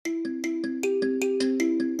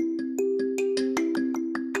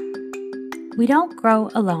We don't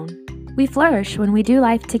grow alone. We flourish when we do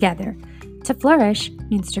life together. To flourish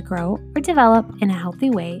means to grow or develop in a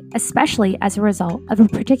healthy way, especially as a result of a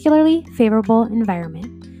particularly favorable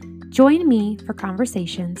environment. Join me for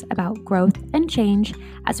conversations about growth and change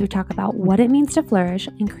as we talk about what it means to flourish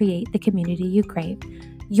and create the community you crave.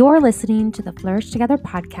 You're listening to the Flourish Together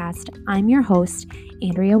podcast. I'm your host,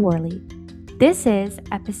 Andrea Worley. This is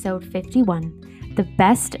episode 51, the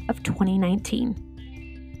best of 2019.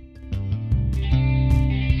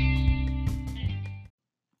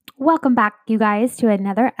 Welcome back, you guys, to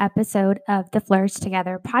another episode of the Flourish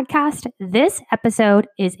Together podcast. This episode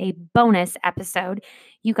is a bonus episode.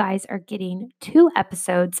 You guys are getting 2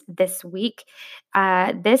 episodes this week.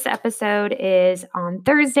 This episode is on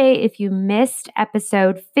Thursday. If you missed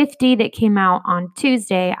episode 50 that came out on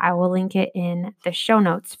Tuesday, I will link it in the show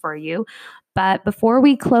notes for you. But before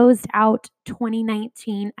we closed out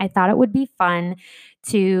 2019, I thought it would be fun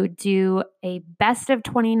to do a best of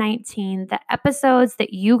 2019, the episodes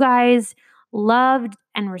that you guys loved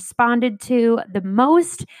and responded to the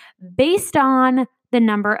most based on the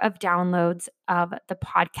number of downloads of the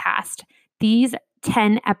podcast. These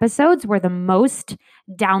 10 episodes were the most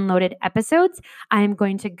downloaded episodes. I'm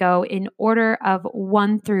going to go in order of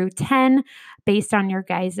 1 through 10 based on your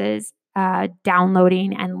guys's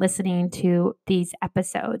downloading and listening to these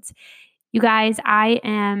episodes. You guys, I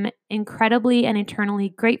am incredibly and eternally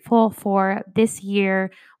grateful for this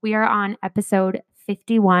year. We are on episode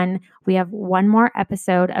 51. We have one more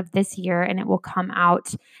episode of this year and it will come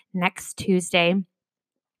out next Tuesday.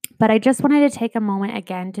 But I just wanted to take a moment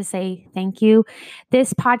again to say thank you.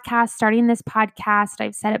 Starting this podcast,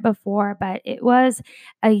 I've said it before, but it was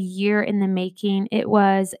a year in the making. It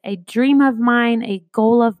was a dream of mine, a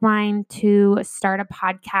goal of mine to start a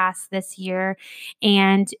podcast this year.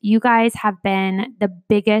 And you guys have been the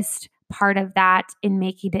biggest part of that in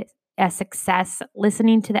making it a success,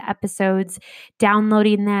 listening to the episodes,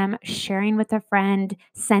 downloading them, sharing with a friend,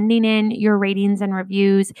 sending in your ratings and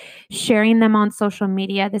reviews, sharing them on social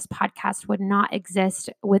media. This podcast would not exist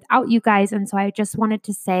without you guys. And so I just wanted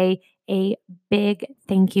to say a big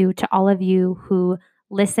thank you to all of you who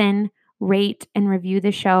listen, rate, and review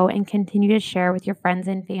the show and continue to share with your friends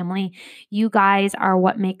and family. You guys are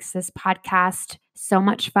what makes this podcast so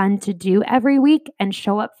much fun to do every week and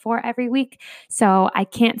show up for every week. So I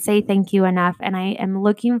can't say thank you enough. And I am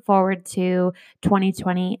looking forward to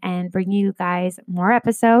 2020 and bringing you guys more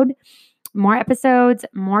episodes,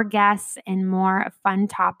 more guests, and more fun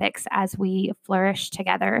topics as we flourish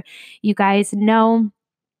together. You guys know,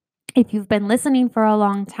 if you've been listening for a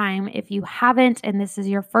long time, if you haven't, and this is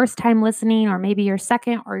your first time listening, or maybe your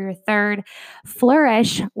second or your third,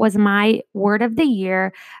 flourish was my word of the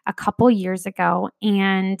year a couple years ago.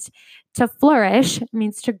 And to flourish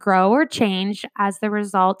means to grow or change as the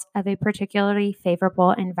result of a particularly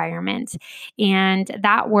favorable environment. And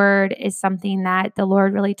that word is something that the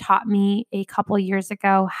Lord really taught me a couple years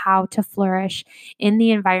ago, how to flourish in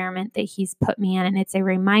the environment that He's put me in. And it's a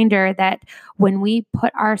reminder that when we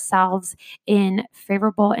put ourselves in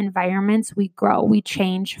favorable environments, we grow, we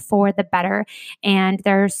change for the better. And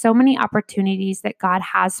there are so many opportunities that God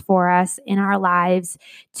has for us in our lives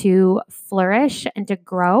to flourish and to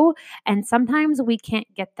grow. And sometimes we can't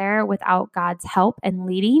get there without God's help and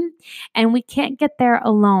leading, and we can't get there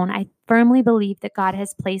alone. I firmly believe that God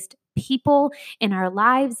has placed people in our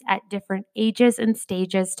lives at different ages and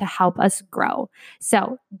stages to help us grow.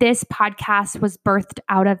 So this podcast was birthed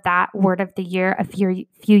out of that word of the year a few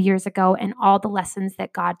years ago and all the lessons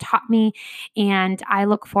that God taught me. And I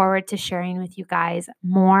look forward to sharing with you guys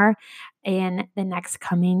more in the next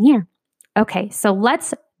coming year. Okay, so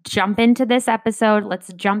let's jump into this episode.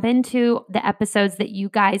 Let's jump into the episodes that you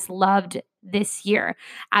guys loved this year.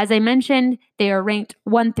 As I mentioned, they are ranked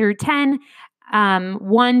 1 through 10,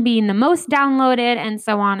 1 being the most downloaded, and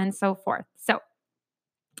so on and so forth. So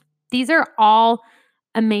these are all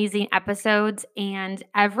amazing episodes, and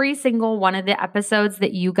every single one of the episodes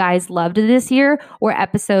that you guys loved this year were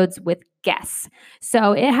episodes with guests.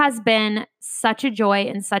 So it has been such a joy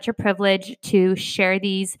and such a privilege to share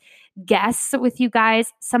these guests with you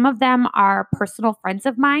guys. Some of them are personal friends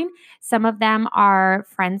of mine. Some of them are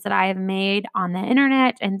friends that I have made on the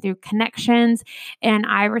internet and through connections. And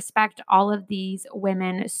I respect all of these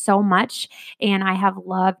women so much. And I have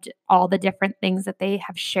loved all the different things that they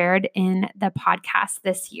have shared in the podcast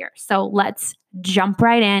this year. So let's jump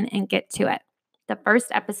right in and get to it. The first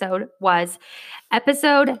episode was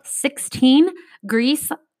episode 16,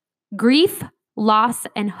 Grief, Loss,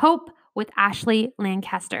 and Hope with Ashley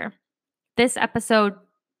Lancaster. This episode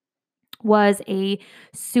was a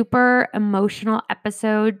super emotional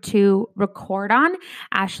episode to record on.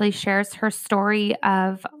 Ashley shares her story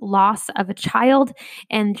of loss of a child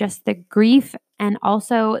and just the grief and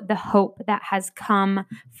also the hope that has come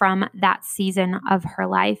from that season of her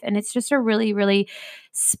life. And it's just a really, really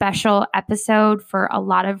special episode for a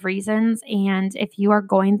lot of reasons. And if you are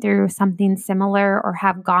going through something similar or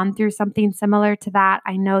have gone through something similar to that,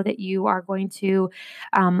 I know that you are going to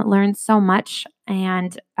learn so much.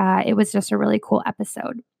 And it was just a really cool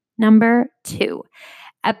episode. Number 2,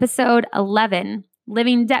 episode 11,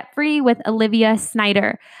 Living Debt Free with Olivia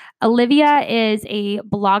Snyder. Olivia is a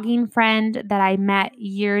blogging friend that I met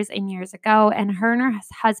years and years ago, and her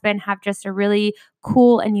husband have just a really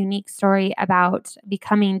cool and unique story about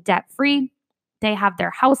becoming debt free. They have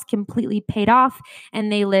their house completely paid off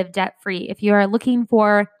and they live debt free. If you are looking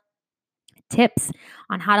for tips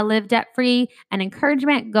on how to live debt free and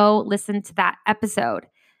encouragement, go listen to that episode.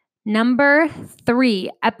 Number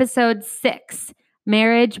 3, episode 6,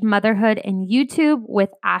 Marriage, Motherhood, and YouTube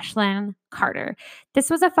with Ashlyn Carter.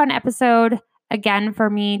 This was a fun episode, again,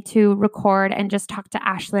 for me to record and just talk to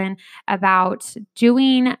Ashlyn about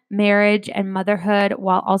doing marriage and motherhood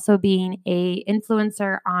while also being a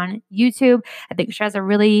influencer on YouTube. I think she has a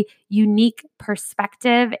really unique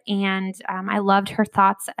perspective, and I loved her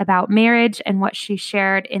thoughts about marriage and what she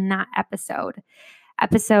shared in that episode.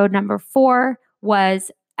 Episode number 4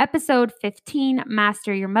 was episode 15,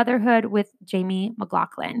 Master Your Motherhood with Jamie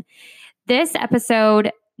McLaughlin. This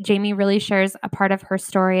episode, Jamie really shares a part of her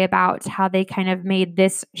story about how they kind of made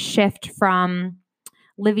this shift from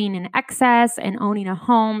living in excess and owning a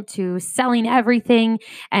home to selling everything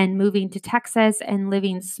and moving to Texas and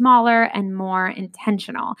living smaller and more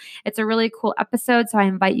intentional. It's a really cool episode, so I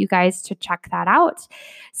invite you guys to check that out.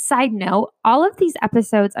 Side note, all of these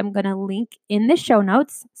episodes I'm going to link in the show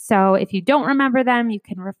notes. So if you don't remember them, you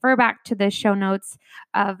can refer back to the show notes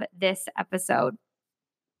of this episode.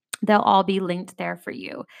 They'll all be linked there for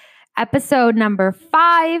you. Episode number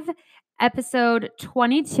 5, episode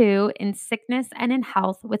 22, In Sickness and in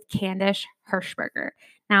Health with Candace Hirschberger.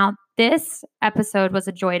 Now, this episode was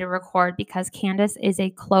a joy to record because Candace is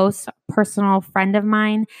a close personal friend of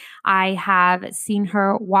mine. I have seen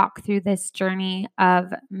her walk through this journey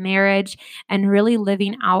of marriage and really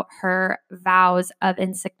living out her vows of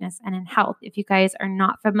in sickness and in health. If you guys are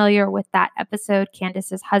not familiar with that episode,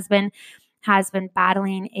 Candace's husband has been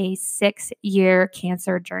battling a 6-year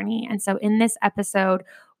cancer journey. And so in this episode,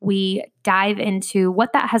 we dive into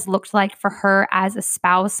what that has looked like for her as a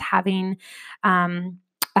spouse, having a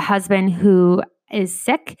husband who is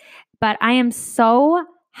sick. But I am so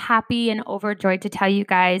happy and overjoyed to tell you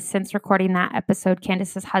guys, since recording that episode,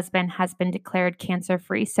 Candace's husband has been declared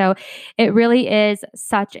cancer-free. So it really is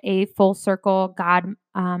such a full circle God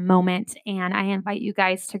moment. And I invite you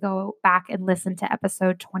guys to go back and listen to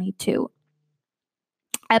episode 22.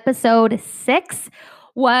 Episode 6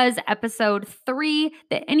 was episode 3,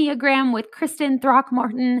 the Enneagram with Kristen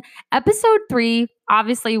Throckmorton. Episode 3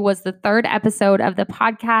 obviously was the 3rd episode of the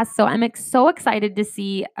podcast. So I'm so excited to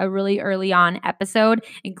see a really early on episode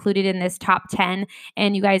included in this top 10.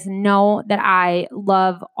 And you guys know that I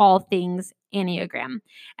love all things Enneagram.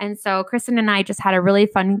 And so Kristen and I just had a really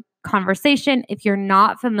fun conversation. If you're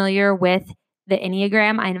not familiar with the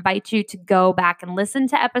Enneagram, I invite you to go back and listen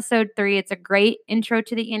to episode 3. It's a great intro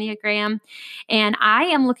to the Enneagram. And I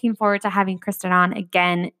am looking forward to having Kristen on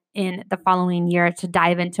again in the following year to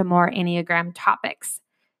dive into more Enneagram topics.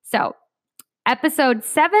 So episode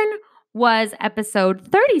 7 was episode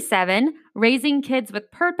 37, Raising Kids with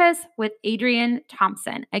Purpose with Adrienne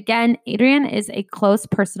Thompson. Again, Adrienne is a close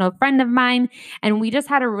personal friend of mine, and we just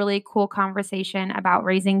had a really cool conversation about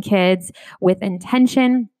raising kids with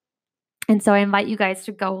intention. And so I invite you guys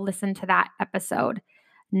to go listen to that episode.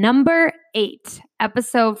 Number 8,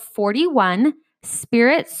 episode 41,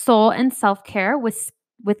 Spirit, Soul, and Self-Care with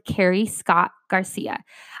Carrie Scott Garcia.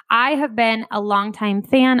 I have been a longtime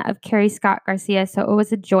fan of Carrie Scott Garcia, so it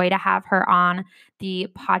was a joy to have her on the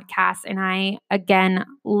podcast. And I, again,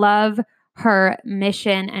 love her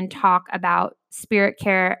mission and talk about spirit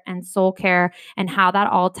care and soul care and how that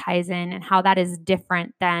all ties in and how that is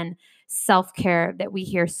different than self-care that we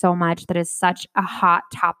hear so much, that is such a hot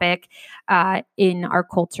topic in our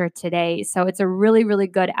culture today. So it's a really, really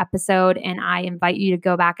good episode, and I invite you to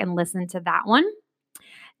go back and listen to that one.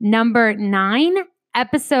 Number 9,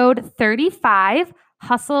 episode 35,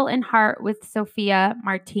 Hustle and Heart with Sophia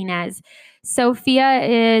Martinez. Sophia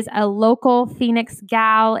is a local Phoenix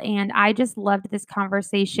gal, and I just loved this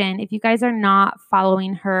conversation. If you guys are not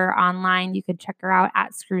following her online, you can check her out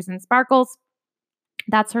at Screws and Sparkles.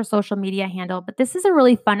 That's her social media handle. But this is a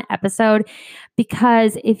really fun episode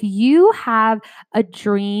because if you have a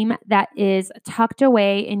dream that is tucked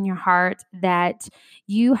away in your heart that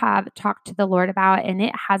you have talked to the Lord about and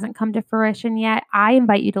it hasn't come to fruition yet, I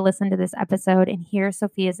invite you to listen to this episode and hear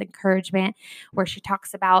Sophia's encouragement, where she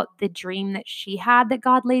talks about the dream that she had that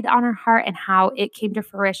God laid on her heart and how it came to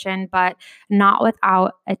fruition, but not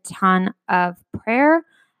without a ton of prayer,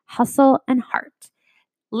 hustle, and heart.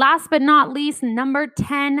 Last but not least, number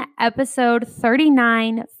 10, episode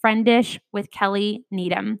 39, Friendish with Kelly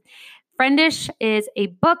Needham. Friendish is a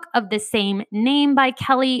book of the same name by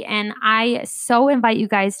Kelly, and I so invite you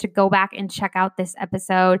guys to go back and check out this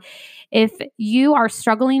episode. If you are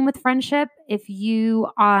struggling with friendship, if you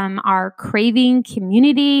are craving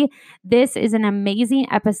community, this is an amazing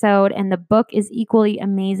episode, and the book is equally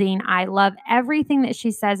amazing. I love everything that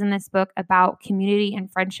she says in this book about community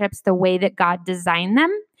and friendships, the way that God designed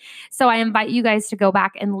them. So I invite you guys to go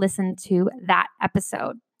back and listen to that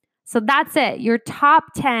episode. So that's it. Your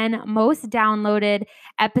top 10 most downloaded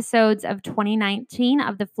episodes of 2019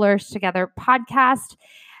 of the Flourish Together podcast.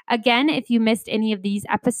 Again, if you missed any of these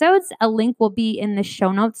episodes, a link will be in the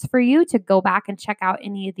show notes for you to go back and check out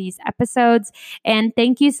any of these episodes. And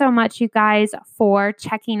thank you so much, you guys, for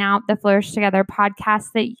checking out the Flourish Together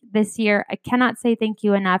podcast this year. I cannot say thank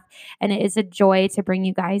you enough, and it is a joy to bring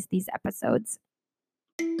you guys these episodes.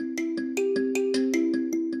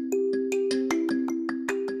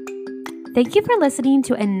 Thank you for listening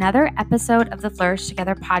to another episode of the Flourish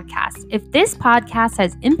Together podcast. If this podcast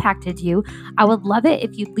has impacted you, I would love it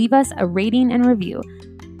if you'd leave us a rating and review.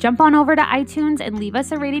 Jump on over to iTunes and leave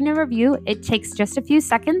us a rating and review. It takes just a few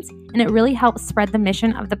seconds, and it really helps spread the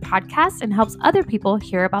mission of the podcast and helps other people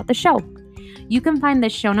hear about the show. You can find the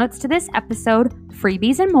show notes to this episode,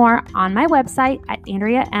 freebies, and more on my website at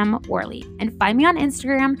Andrea M. Worley. And find me on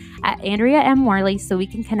Instagram at Andrea M. Worley so we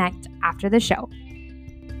can connect after the show.